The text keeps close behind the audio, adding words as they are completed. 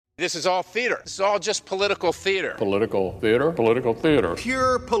This is all theater. This is all just political theater. Political theater. Political theater.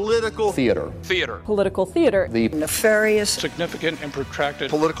 Pure political theater. Theater. Political theater. The nefarious, significant and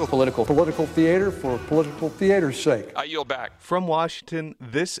protracted political theater for political theater's sake. I yield back. From Washington,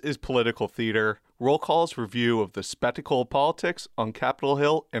 this is Political Theater, Roll Call's review of the spectacle of politics on Capitol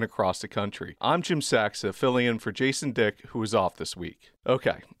Hill and across the country. I'm Jim Saxa, filling in for Jason Dick, who is off this week.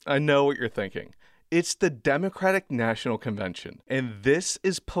 Okay, I know what you're thinking. It's the Democratic National Convention, and this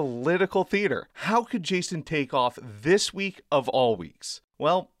is political theater. How could Jason take off this week of all weeks?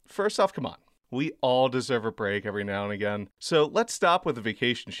 Well, first off, come on. We all deserve a break every now and again, so let's stop with the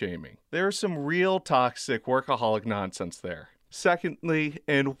vacation shaming. There is some real toxic workaholic nonsense there. Secondly,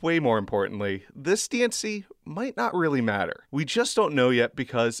 and way more importantly, this DNC might not really matter. We just don't know yet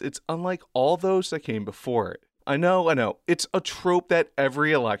because it's unlike all those that came before it. I know. It's a trope that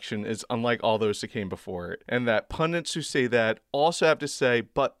every election is unlike all those that came before it, and that pundits who say that also have to say,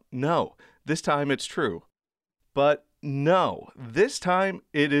 but no, this time it's true. But no, this time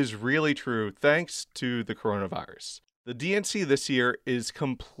it is really true thanks to the coronavirus. The DNC this year is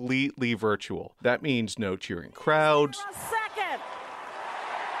completely virtual. That means no cheering crowds,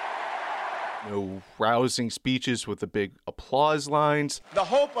 no rousing speeches with the big applause lines. The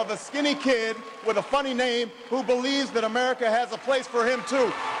hope of a skinny kid with a funny name who believes that America has a place for him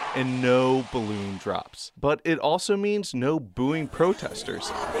too. And no balloon drops. But it also means no booing protesters.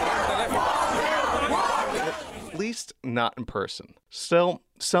 At least not in person. Still,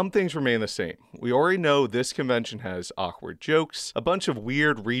 some things remain the same. We already know this convention has awkward jokes, a bunch of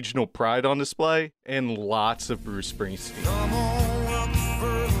weird regional pride on display, and lots of Bruce Springsteen.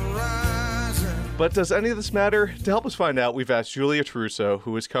 But does any of this matter? To help us find out, we've asked Julia Trusso,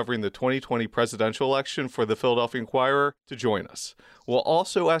 who is covering the 2020 presidential election for the Philadelphia Inquirer, to join us. We'll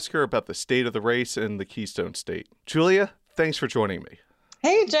also ask her about the state of the race in the Keystone State. Julia, thanks for joining me.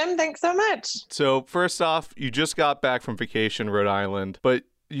 Hey, Jim, thanks so much. So first off, you just got back from vacation in Rhode Island, but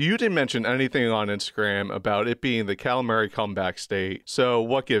you didn't mention anything on Instagram about it being the calamari comeback state. So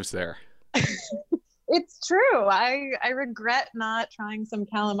what gives there? It's true. I regret not trying some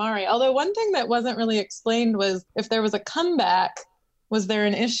calamari. Although one thing that wasn't really explained was if there was a comeback, was there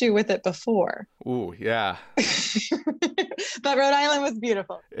an issue with it before? Ooh, yeah. But Rhode Island was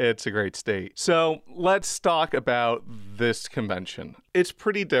beautiful. It's a great state. So let's talk about this convention. It's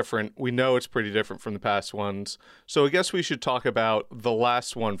pretty different. We know it's pretty different from the past ones. So I guess we should talk about the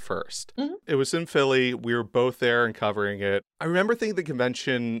last one first. Mm-hmm. It was in Philly. We were both there and covering it. I remember thinking the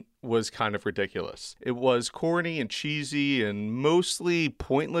convention was kind of ridiculous. It was corny and cheesy and mostly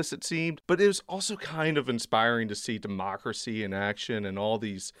pointless, it seemed, but it was also kind of inspiring to see democracy in action and all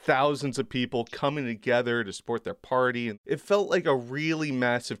these thousands of people coming together to support their party. And it felt like a really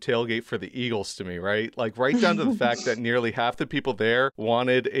massive tailgate for the Eagles to me, right? Like right down to the fact that nearly half the people there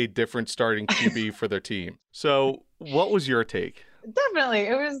wanted a different starting QB for their team. So what was your take? Definitely.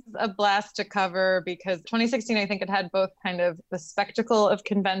 It was a blast to cover because 2016, I think it had both kind of the spectacle of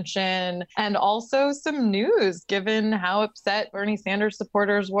convention and also some news, given how upset Bernie Sanders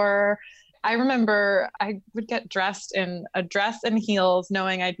supporters were. I remember I would get dressed in a dress and heels,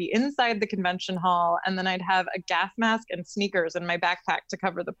 knowing I'd be inside the convention hall, and then I'd have a gas mask and sneakers in my backpack to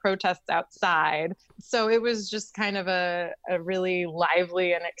cover the protests outside. So it was just kind of a really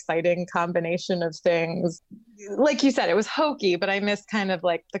lively and exciting combination of things. Like you said, it was hokey, but I missed kind of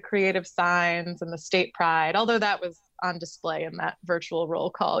like the creative signs and the state pride, although that was on display in that virtual roll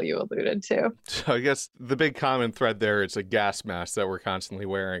call you alluded to. So I guess the big common thread there is a gas mask that we're constantly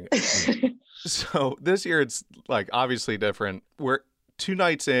wearing. So this year it's like obviously different. We're 2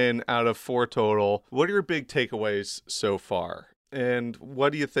 nights in out of 4 total. What are your big takeaways so far? And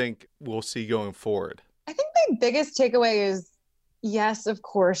what do you think we'll see going forward? I think my biggest takeaway is, yes, of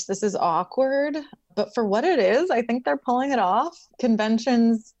course, this is awkward, but for what it is, I think they're pulling it off.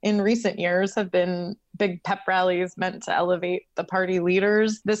 Conventions in recent years have been big pep rallies meant to elevate the party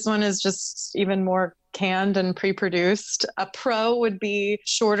leaders. This one is just even more canned and pre-produced. A pro would be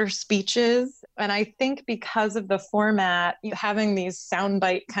shorter speeches. And I think because of the format, having these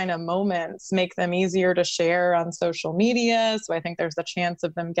soundbite kind of moments make them easier to share on social media. So I think there's a chance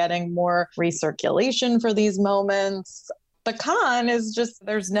of them getting more recirculation for these moments. The con is just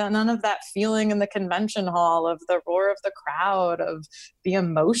there's none of that feeling in the convention hall of the roar of the crowd, of the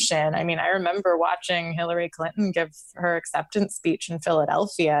emotion. I mean, I remember watching Hillary Clinton give her acceptance speech in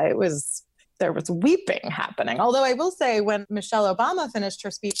Philadelphia. There was weeping happening. Although I will say when Michelle Obama finished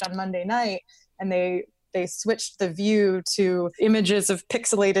her speech on Monday night and they they switched the view to images of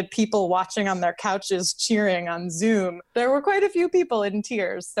pixelated people watching on their couches cheering on Zoom. There were quite a few people in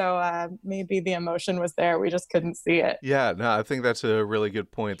tears, so maybe the emotion was there. We just couldn't see it. Yeah, no, I think that's a really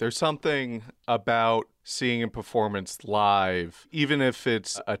good point. There's something about seeing a performance live, even if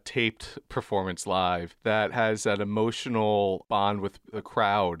it's a taped performance live, that has that emotional bond with the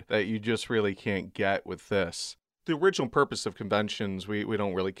crowd that you just really can't get with this. The original purpose of conventions we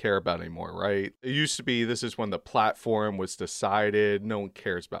don't really care about anymore, right? It used to be this is when the platform was decided. No one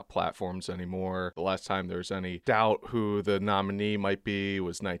cares about platforms anymore. The last time there was any doubt who the nominee might be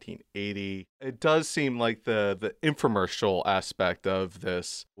was 1980. It does seem like the infomercial aspect of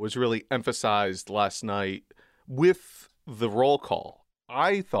this was really emphasized last night with the roll call.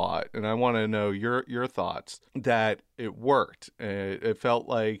 I thought, and I want to know your thoughts, that it worked. It felt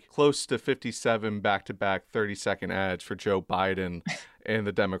like close to 57 back-to-back 30-second ads for Joe Biden and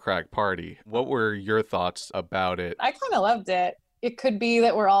the Democratic Party. What were your thoughts about it? I kind of loved it. It could be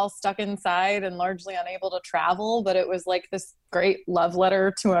that we're all stuck inside and largely unable to travel, but it was like this great love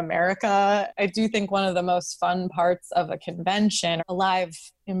letter to America. I do think one of the most fun parts of a convention, a live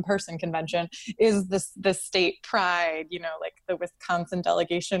in-person convention, is the state pride, like the Wisconsin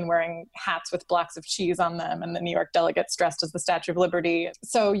delegation wearing hats with blocks of cheese on them and the New York delegates dressed as the Statue of Liberty.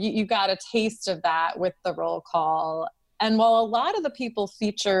 So you got a taste of that with the roll call. And while a lot of the people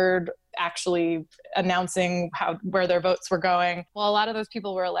featured actually announcing where their votes were going, while a lot of those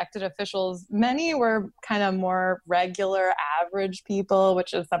people were elected officials, many were kind of more regular, average people,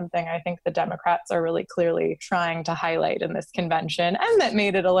 which is something I think the Democrats are really clearly trying to highlight in this convention, and that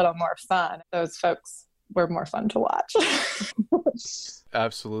made it a little more fun. Those folks were more fun to watch.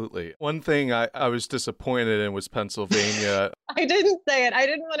 Absolutely. One thing I was disappointed in was Pennsylvania. I didn't say it. I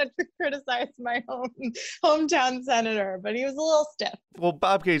didn't want to criticize my hometown senator, but he was a little stiff. Well,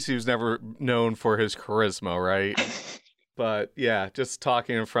 Bob Casey was never known for his charisma, right? But yeah, just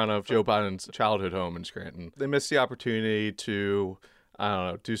talking in front of Joe Biden's childhood home in Scranton. They missed the opportunity to, I don't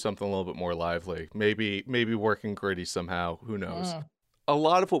know, do something a little bit more lively. Maybe working gritty somehow. Who knows? A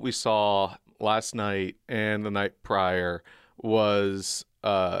lot of what we saw last night and the night prior was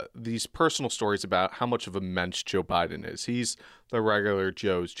these personal stories about how much of a mensch Joe Biden is. He's the regular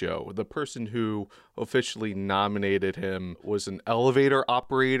Joe's Joe. The person who officially nominated him was an elevator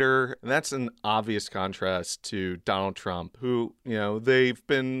operator. And that's an obvious contrast to Donald Trump, who, they've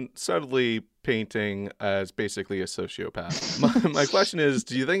been subtly painting as basically a sociopath. My question is,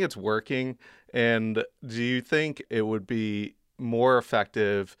 do you think it's working? And do you think it would be more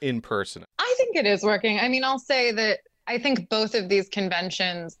effective in person? I think it is working. I mean, I'll say that I think both of these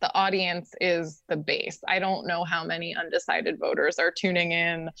conventions, the audience is the base. I don't know how many undecided voters are tuning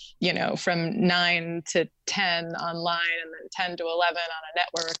in, from 9 to 10 online and then 10 to 11 on a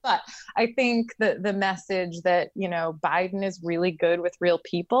network. But I think that the message that, Biden is really good with real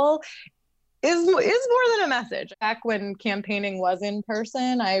people is more than a message. Back when campaigning was in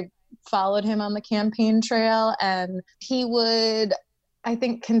person, I followed him on the campaign trail, and he would, I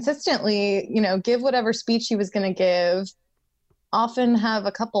think, consistently, give whatever speech he was going to give, often have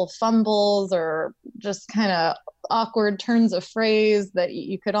a couple fumbles or just kind of awkward turns of phrase that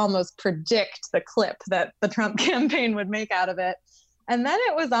you could almost predict the clip that the Trump campaign would make out of it. And then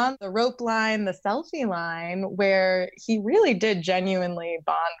it was on the rope line, the selfie line, where he really did genuinely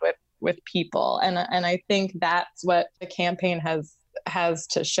bond with people. And I think that's what the campaign has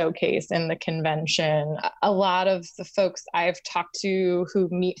to showcase in the convention. A lot of the folks I've talked to who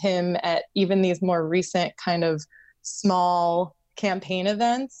meet him at even these more recent kind of small campaign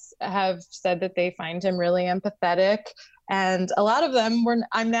events have said that they find him really empathetic. And a lot of them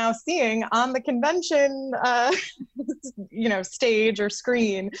I'm now seeing on the convention, stage or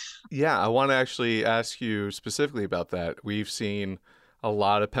screen. Yeah, I want to actually ask you specifically about that. We've seen a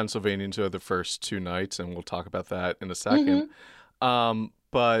lot of Pennsylvanians over the first two nights, and we'll talk about that in a second.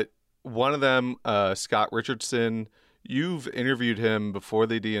 But one of them, Scott Richardson, you've interviewed him before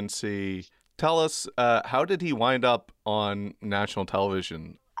the DNC. Tell us, how did he wind up on national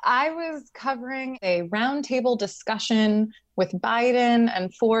television? I was covering a roundtable discussion with Biden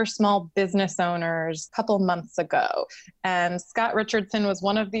and 4 small business owners a couple months ago. And Scott Richardson was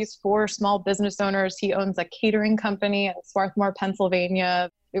one of these 4 small business owners. He owns a catering company in Swarthmore,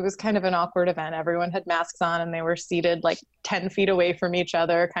 Pennsylvania. It was kind of an awkward event. Everyone had masks on and they were seated like 10 feet away from each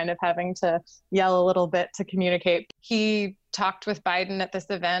other, kind of having to yell a little bit to communicate. He talked with Biden at this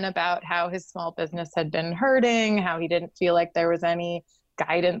event about how his small business had been hurting, how he didn't feel like there was any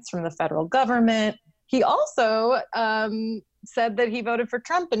guidance from the federal government. He also said that he voted for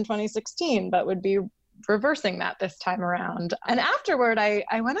Trump in 2016, but would be reversing that this time around. And afterward, I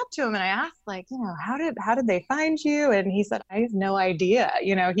went up to him and I asked, like, how did they find you? And he said, I have no idea.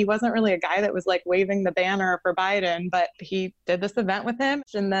 He wasn't really a guy that was like waving the banner for Biden, but he did this event with him.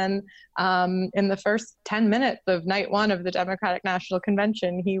 And then in the first 10 minutes of night one of the Democratic National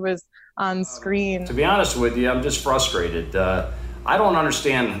Convention, he was on screen. To be honest with you, I'm just frustrated. I don't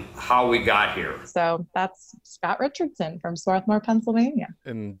understand how we got here. So that's Scott Richardson from Swarthmore, Pennsylvania.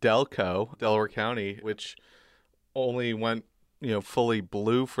 In Delco, Delaware County, which only went, fully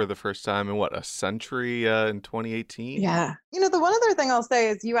blue for the first time in a century in 2018? Yeah. The one other thing I'll say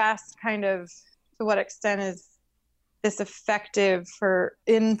is you asked kind of to what extent is this effective for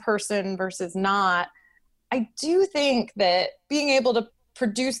in-person versus not. I do think that being able to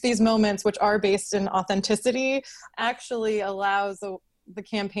produce these moments, which are based in authenticity, actually allows the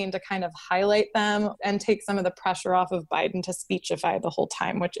campaign to kind of highlight them and take some of the pressure off of Biden to speechify the whole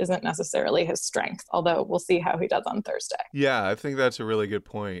time, which isn't necessarily his strength, although we'll see how he does on Thursday. Yeah, I think that's a really good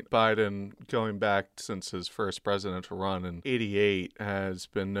point. Biden, going back since his first presidential run in '88, has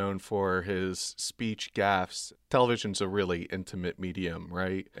been known for his speech gaffes. Television's a really intimate medium,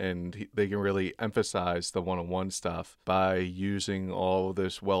 right? And they can really emphasize the one-on-one stuff by using all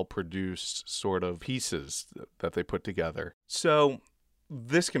this well-produced sort of pieces that they put together. So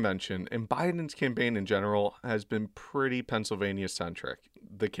this convention and Biden's campaign in general has been pretty Pennsylvania-centric.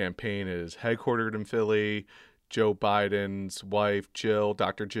 The campaign is headquartered in Philly. Joe Biden's wife, Jill,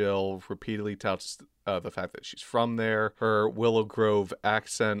 Dr. Jill, repeatedly touts the fact that she's from there. Her Willow Grove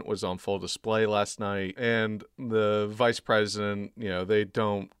accent was on full display last night. And the vice president, they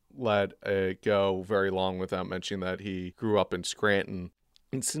don't let it go very long without mentioning that he grew up in Scranton.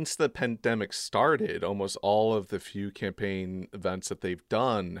 And since the pandemic started, almost all of the few campaign events that they've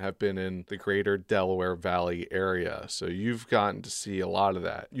done have been in the greater Delaware Valley area. So you've gotten to see a lot of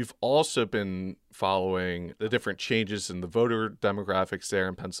that. You've also been following the different changes in the voter demographics there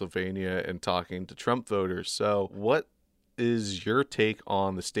in Pennsylvania and talking to Trump voters. So what is your take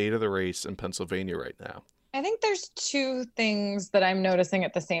on the state of the race in Pennsylvania right now? I think there's two things that I'm noticing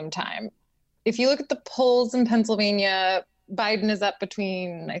at the same time. If you look at the polls in Pennsylvania, Biden is up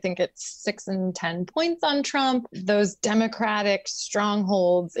between, I think it's 6 and 10 points on Trump. Those Democratic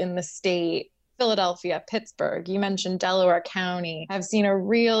strongholds in the state, Philadelphia, Pittsburgh, you mentioned Delaware County, have seen a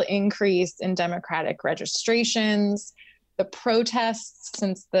real increase in Democratic registrations. The protests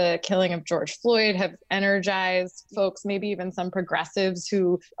since the killing of George Floyd have energized folks, maybe even some progressives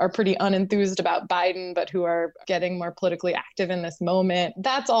who are pretty unenthused about Biden, but who are getting more politically active in this moment.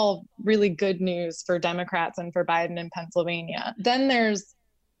 That's all really good news for Democrats and for Biden in Pennsylvania. Then there's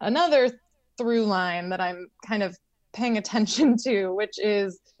another through line that I'm kind of paying attention to, which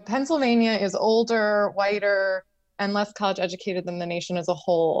is Pennsylvania is older, whiter, and less college educated than the nation as a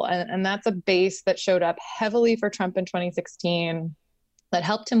whole. And that's a base that showed up heavily for Trump in 2016 that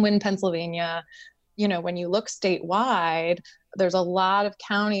helped him win Pennsylvania. When you look statewide, there's a lot of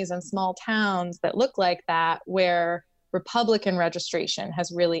counties and small towns that look like that where Republican registration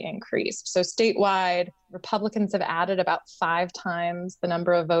has really increased. So statewide, Republicans have added about 5 times the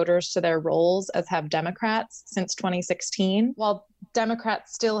number of voters to their rolls as have Democrats since 2016. While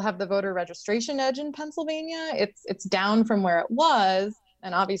Democrats still have the voter registration edge in Pennsylvania, it's down from where it was.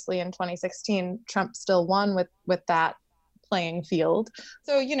 And obviously in 2016, Trump still won with that playing field.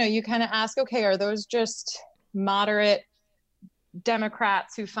 So, you kind of ask, okay, are those just moderate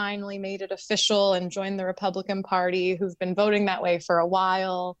Democrats who finally made it official and joined the Republican Party, who've been voting that way for a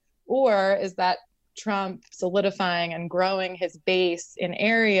while? Or is that Trump solidifying and growing his base in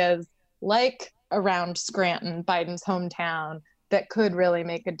areas like around Scranton, Biden's hometown, that could really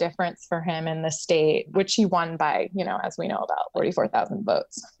make a difference for him in the state, which he won by, as we know, about 44,000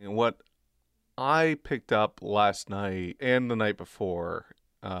 votes. And what I picked up last night and the night before,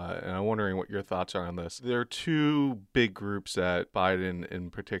 and I'm wondering what your thoughts are on this. There are 2 big groups that Biden in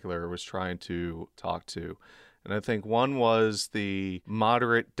particular was trying to talk to. And I think one was the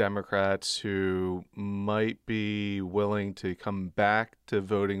moderate Democrats who might be willing to come back to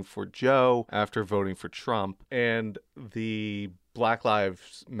voting for Joe after voting for Trump, and the Black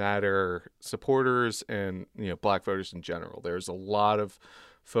Lives Matter supporters and, Black voters in general. There's a lot of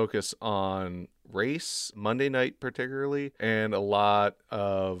focus on race, Monday night particularly, and a lot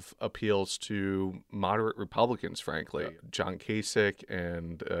of appeals to moderate Republicans, frankly. Yeah. John Kasich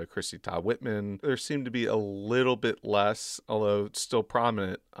and Christy Todd Whitman. There seemed to be a little bit less, although still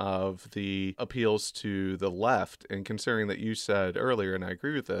prominent, of the appeals to the left. And considering that you said earlier, and I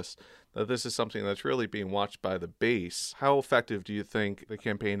agree with this, that this is something that's really being watched by the base, how effective do you think the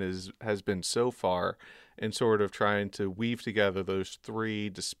campaign has been so far in sort of trying to weave together those 3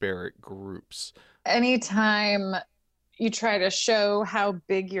 disparate groups anytime you try to show how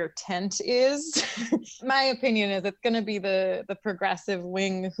big your tent is, my opinion is it's going to be the progressive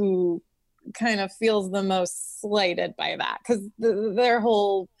wing who kind of feels the most slighted by that, because their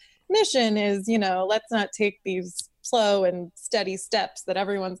whole mission is, let's not take these slow and steady steps that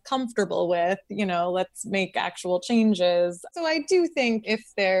everyone's comfortable with, let's make actual changes. So I do think if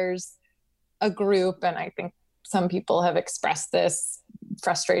there's a group, and I think some people have expressed this,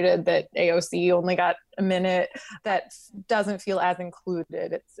 frustrated that AOC only got a minute, that doesn't feel as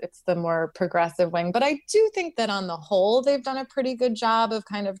included. It's the more progressive wing. But I do think that on the whole, they've done a pretty good job of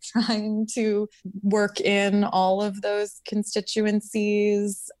kind of trying to work in all of those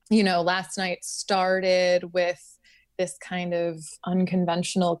constituencies. Last night started with this kind of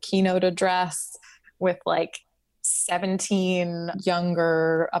unconventional keynote address with 17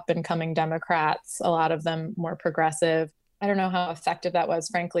 younger up and coming Democrats, a lot of them more progressive. I don't know how effective that was,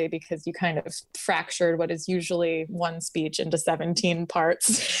 frankly, because you kind of fractured what is usually one speech into 17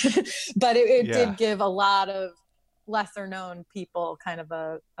 parts. But it did give a lot of lesser known people kind of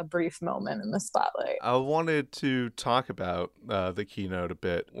a brief moment in the spotlight. I wanted to talk about the keynote a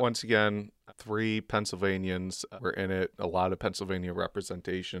bit. Once again, 3 Pennsylvanians were in it, a lot of Pennsylvania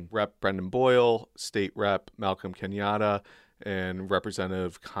representation. Rep. Brendan Boyle, State Rep. Malcolm Kenyatta, and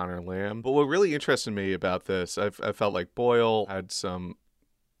Representative Connor Lamb. But what really interested me about this, I felt like Boyle had some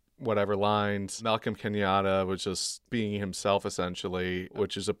whatever lines. Malcolm Kenyatta was just being himself, essentially,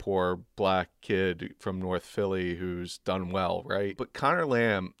 which is a poor black kid from North Philly who's done well, right? But Connor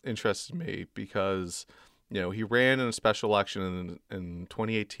Lamb interested me because he ran in a special election in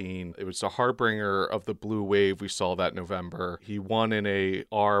 2018. It was a harbinger of the blue wave. We saw that in November. He won in a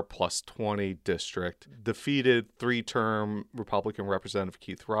R+20 district, defeated 3-term Republican Representative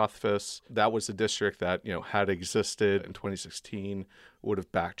Keith Rothfuss. That was a district that, had existed in 2016, would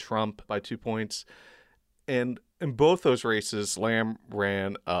have backed Trump by 2 points. And in both those races, Lamb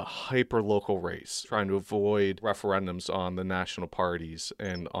ran a hyper-local race, trying to avoid referendums on the national parties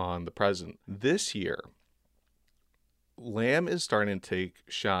and on the president. This year, Lamb is starting to take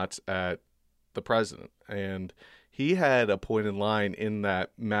shots at the president, and he had a pointed line in that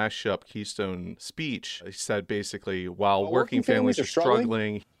mashup Keystone speech. He said basically, while working families are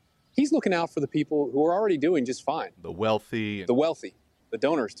struggling, he's looking out for the people who are already doing just fine. The wealthy, the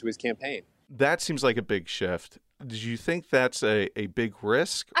donors to his campaign. That seems like a big shift. Do you think that's a big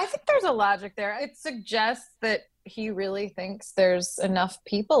risk? I think there's a logic there. It suggests that he really thinks there's enough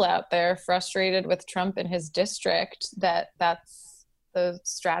people out there frustrated with Trump in his district that that's the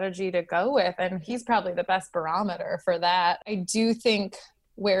strategy to go with. And he's probably the best barometer for that. I do think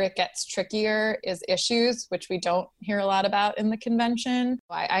where it gets trickier is issues, which we don't hear a lot about in the convention.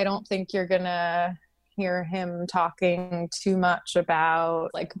 I don't think you're going to hear him talking too much about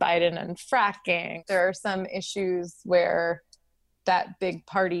Biden and fracking. There are some issues where that big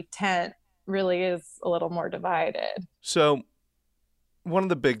party tent really is a little more divided. So one of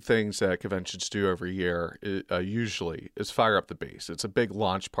the big things that conventions do every year usually is fire up the base. It's a big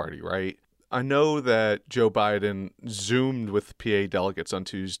launch party, right? I know that Joe Biden Zoomed with PA delegates on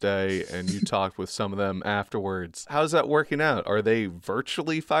Tuesday, and you talked with some of them afterwards. How's that working out? Are they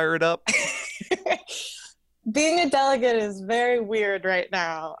virtually fired up? Being a delegate is very weird right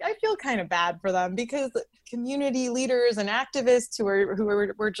now. I feel kind of bad for them because community leaders and activists who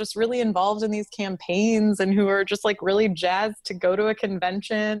were just really involved in these campaigns and who are just really jazzed to go to a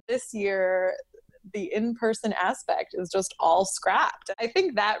convention. This year, the in-person aspect is just all scrapped. I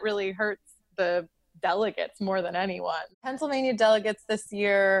think that really hurts the delegates more than anyone. Pennsylvania delegates this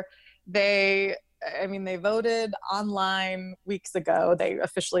year, they voted online weeks ago. They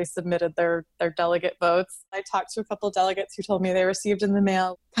officially submitted their delegate votes. I talked to a couple of delegates who told me they received in the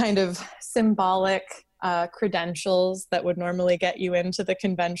mail kind of symbolic credentials that would normally get you into the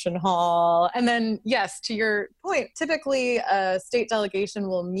convention hall. And then, yes, to your point, typically a state delegation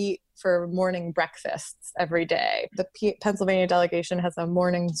will meet for morning breakfasts every day. The Pennsylvania delegation has a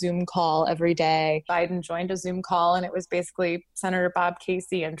morning Zoom call every day. Biden joined a Zoom call, and it was basically Senator Bob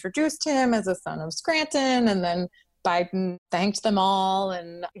Casey introduced him as a son of Scranton, and then Biden thanked them all.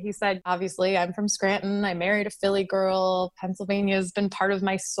 And he said, obviously, I'm from Scranton. I married a Philly girl. Pennsylvania has been part of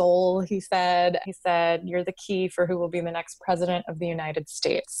my soul, he said. He said, you're the key for who will be the next president of the United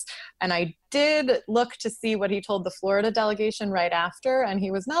States. And I did look to see what he told the Florida delegation right after, and he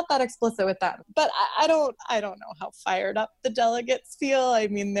was not that explicit with that. But I don't know how fired up the delegates feel. I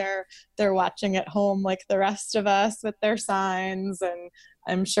mean, they're watching at home like the rest of us with their signs, and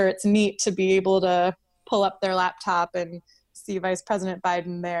I'm sure it's neat to be able to pull up their laptop and see Vice President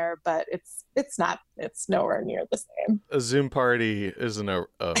Biden there, but it's nowhere near the same. A Zoom party isn't a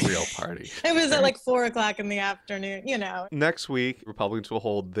real party. It was at like 4:00 in the afternoon, Next week, Republicans will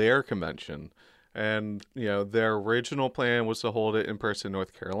hold their convention. And, their original plan was to hold it in person in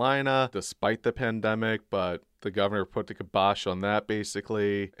North Carolina, despite the pandemic, but the governor put the kibosh on that,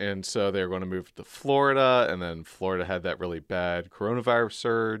 basically. And so they're going to move to Florida, and then Florida had that really bad coronavirus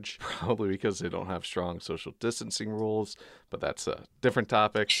surge, probably because they don't have strong social distancing rules, but that's a different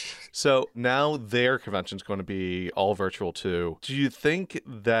topic. So now their convention's going to be all virtual, too. Do you think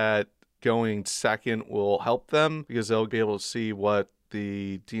that going second will help them because they'll be able to see what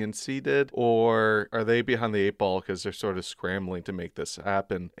the DNC did, or are they behind the eight ball because they're sort of scrambling to make this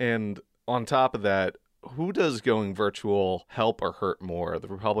happen? And on top of that, who does going virtual help or hurt more, the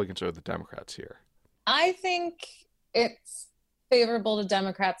Republicans or the Democrats here? I think it's favorable to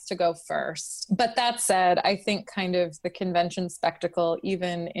Democrats to go first. But that said, I think kind of the convention spectacle,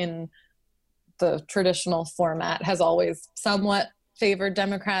 even in the traditional format, has always somewhat favored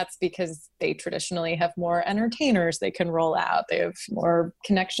Democrats because they traditionally have more entertainers they can roll out. They have more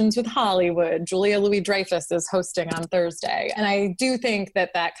connections with Hollywood. Julia Louis-Dreyfus is hosting on Thursday. And I do think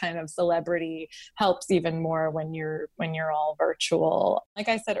that kind of celebrity helps even more when you're all virtual. Like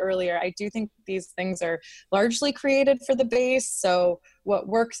I said earlier, I do think these things are largely created for the base. So what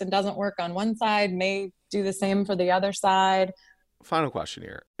works and doesn't work on one side may do the same for the other side. Final question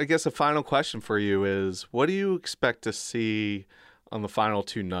here. I guess a final question for you is, what do you expect to see on the final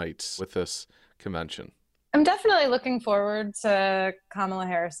two nights with this convention? I'm definitely looking forward to Kamala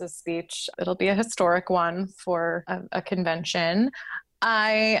Harris's speech. It'll be a historic one for a convention.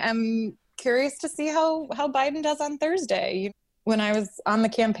 I am curious to see how Biden does on Thursday. When I was on the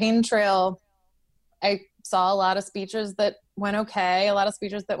campaign trail, I saw a lot of speeches that went okay, a lot of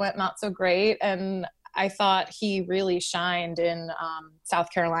speeches that went not so great, and I thought he really shined in South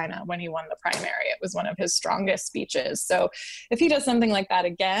Carolina when he won the primary. It was one of his strongest speeches. So if he does something like that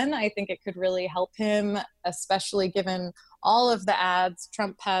again, I think it could really help him, especially given all of the ads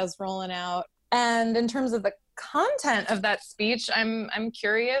Trump has rolling out. And in terms of the content of that speech, I'm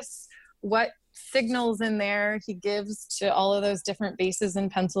curious what signals in there he gives to all of those different bases in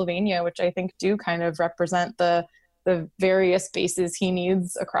Pennsylvania, which I think do kind of represent the various bases he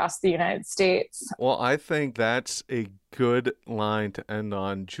needs across the United States. Well, I think that's a good line to end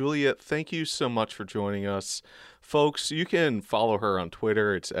on. Julia, thank you so much for joining us. Folks, you can follow her on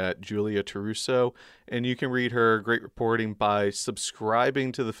Twitter. It's at Julia Taruso, and you can read her great reporting by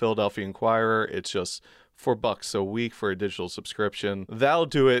subscribing to the Philadelphia Inquirer. It's just $4 a week for a digital subscription. That'll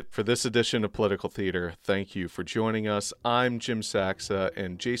do it for this edition of Political Theater. Thank you for joining us. I'm Jim Saxa,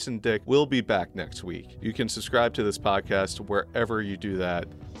 and Jason Dick will be back next week. You can subscribe to this podcast wherever you do that.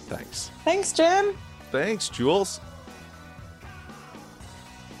 Thanks. Thanks, Jim. Thanks, Jules.